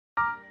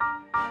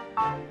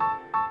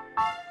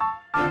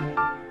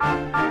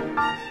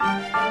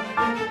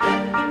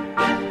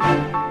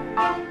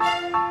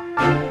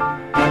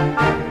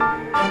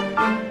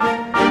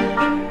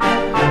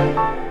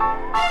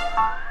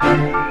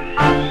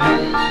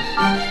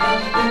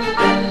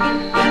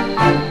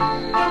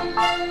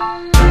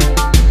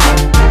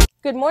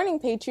Good morning,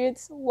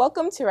 Patriots.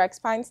 Welcome to Rex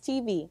Pines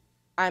TV.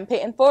 I'm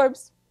Peyton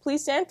Forbes.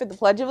 Please stand for the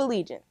Pledge of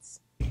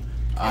Allegiance.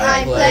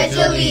 I pledge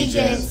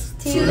allegiance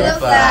to the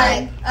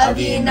flag of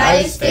the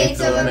United States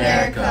of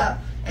America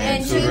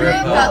and to the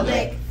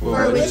republic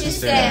for which it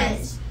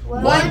stands,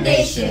 one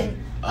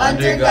nation,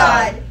 under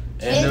God,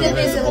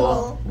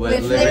 indivisible,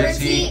 with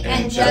liberty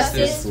and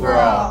justice for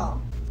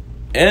all.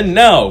 And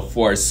now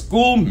for our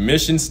school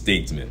mission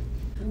statement.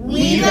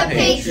 We the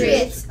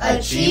Patriots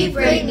achieve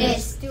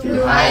greatness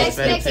through high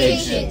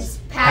expectations,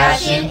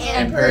 passion,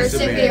 and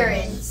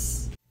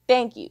perseverance.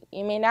 Thank you.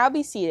 You may now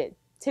be seated.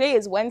 Today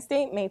is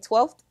Wednesday, May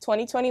 12th,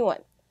 2021.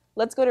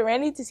 Let's go to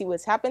Randy to see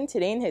what's happened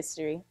today in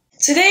history.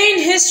 Today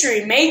in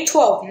history, May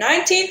 12,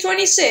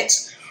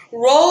 1926,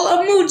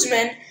 Roald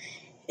Amundsen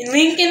in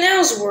Lincoln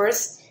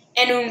Ellsworth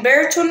and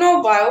Umberto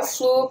Nobile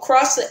flew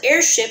across the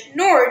airship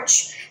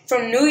Norwich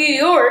from New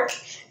York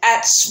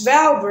at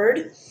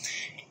Svalbard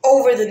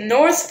over the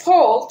North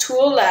Pole to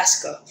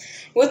Alaska.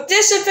 With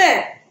this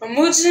event,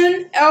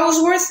 Amundsen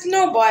Ellsworth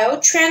Nobile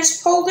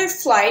transpolar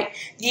flight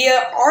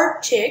via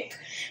Arctic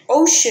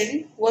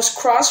Ocean was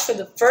crossed for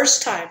the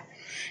first time.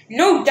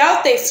 No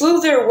doubt they flew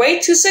their way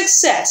to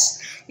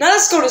success. Now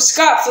let's go to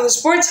Scott for the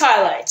sports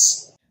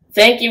highlights.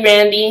 Thank you,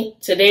 Randy.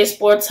 Today's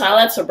sports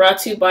highlights are brought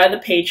to you by the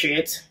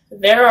Patriots.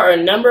 There are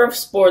a number of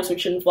sports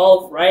which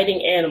involve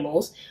riding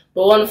animals,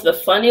 but one of the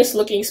funniest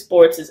looking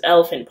sports is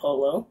elephant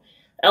polo.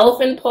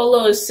 Elephant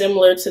polo is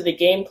similar to the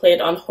game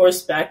played on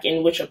horseback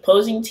in which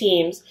opposing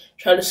teams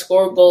try to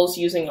score goals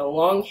using a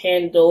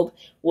long-handled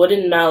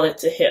wooden mallet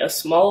to hit a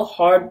small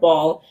hard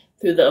ball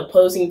through the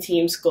opposing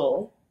team's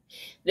goal.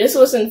 This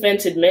was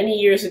invented many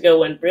years ago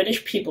when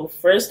British people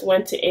first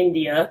went to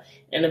India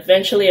and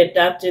eventually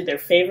adapted their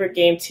favorite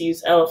game to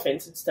use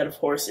elephants instead of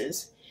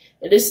horses.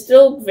 It is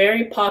still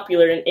very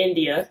popular in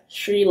India,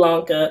 Sri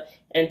Lanka,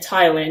 and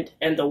Thailand,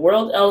 and the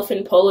World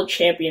Elephant Polo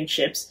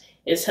Championships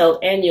is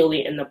held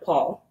annually in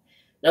Nepal.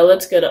 Now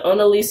let's go to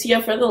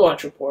Annalicia for the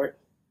lunch report.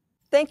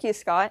 Thank you,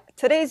 Scott.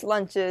 Today's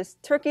lunch is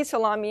turkey,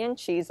 salami, and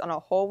cheese on a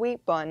whole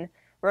wheat bun,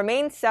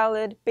 romaine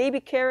salad, baby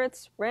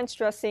carrots, ranch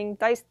dressing,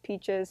 diced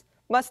peaches,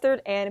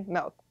 mustard, and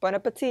milk. Bon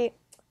appetit.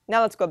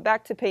 Now let's go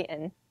back to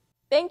Peyton.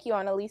 Thank you,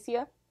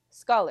 Annalicia.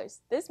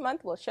 Scholars, this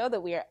month will show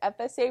that we are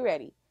FSA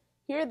ready.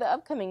 Here are the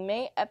upcoming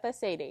May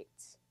FSA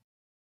dates.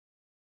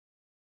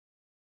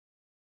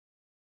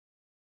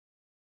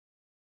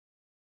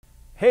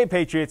 Hey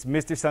Patriots,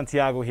 Mr.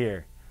 Santiago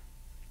here.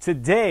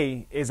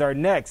 Today is our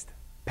next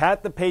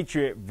Pat the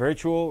Patriot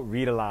virtual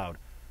read aloud.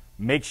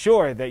 Make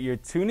sure that you're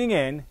tuning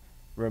in.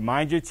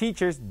 Remind your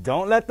teachers,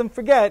 don't let them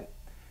forget.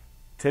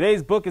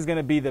 Today's book is going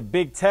to be the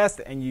big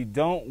test and you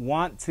don't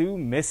want to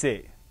miss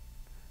it.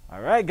 All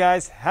right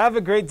guys, have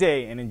a great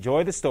day and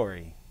enjoy the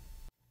story.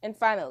 And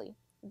finally,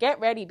 get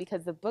ready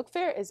because the book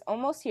fair is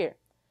almost here.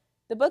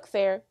 The book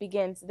fair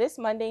begins this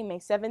Monday, May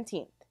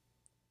 17th.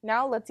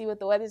 Now let's see what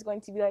the weather is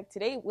going to be like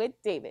today with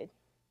David.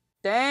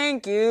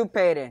 Thank you,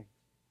 Peyton.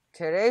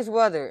 Today's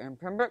weather in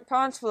Pembroke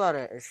Pines,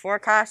 Florida is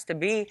forecast to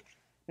be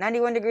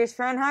 91 degrees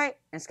Fahrenheit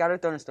and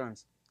scattered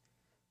thunderstorms.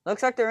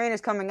 Looks like the rain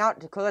is coming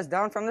out to cool us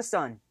down from the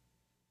sun.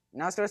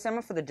 Now let's go to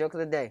Simon for the joke of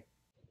the day.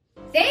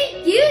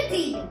 Thank you,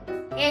 Dee.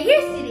 And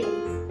here's today's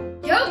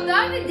joke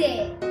of the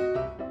day.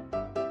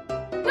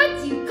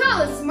 What do you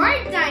call a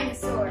smart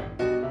dinosaur?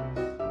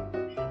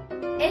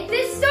 It's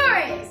a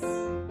Saurus.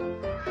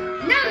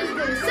 Now let's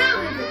go to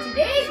Solomon for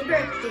today's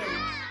birthday.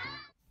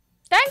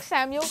 Thanks,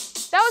 Samuel.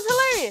 That was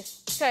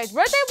hilarious. Today's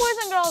birthday boys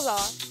and girls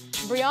are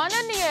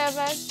Brianna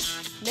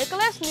Nieves,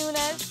 Nicholas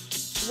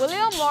Nunez,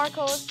 William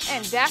Marcos,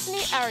 and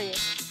Daphne Arias.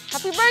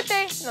 Happy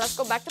birthday. Now let's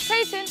go back to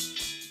Peyton.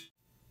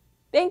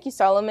 Thank you,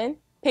 Solomon.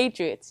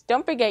 Patriots,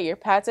 don't forget your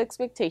past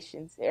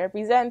expectations. It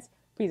represents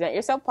present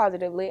yourself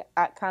positively,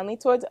 act kindly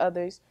towards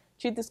others,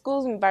 treat the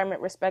school's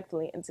environment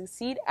respectfully, and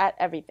succeed at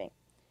everything.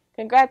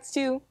 Congrats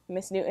to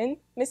Miss Newton,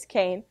 Miss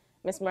Kane,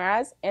 Miss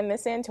Mraz, and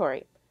Miss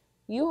Santori.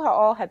 You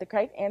all had the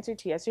correct answer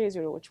to yesterday's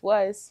riddle, which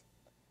was,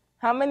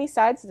 how many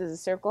sides does a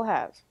circle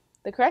have?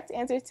 The correct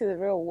answer to the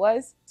riddle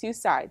was 2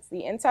 sides,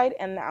 the inside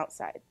and the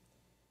outside.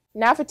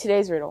 Now for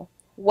today's riddle.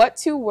 What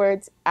 2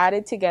 words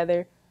added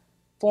together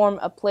form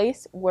a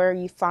place where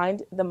you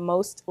find the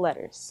most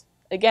letters?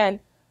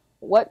 Again,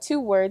 what 2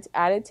 words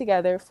added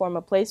together form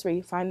a place where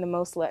you find the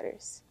most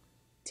letters?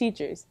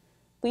 Teachers,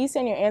 please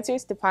send your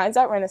answers to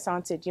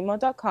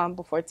pinesoutrenaissance@gmail.com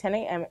before 10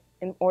 a.m.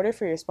 in order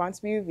for your response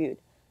to be reviewed.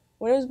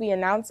 Winners will be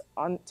announced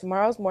on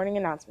tomorrow's morning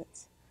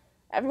announcements.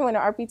 Everyone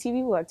at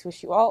RPTV would like to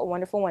wish you all a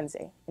wonderful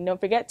Wednesday. And don't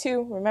forget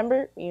to,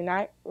 remember,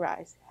 unite,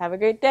 rise. Have a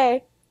great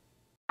day.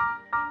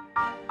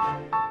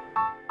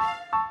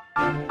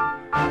 Thank you.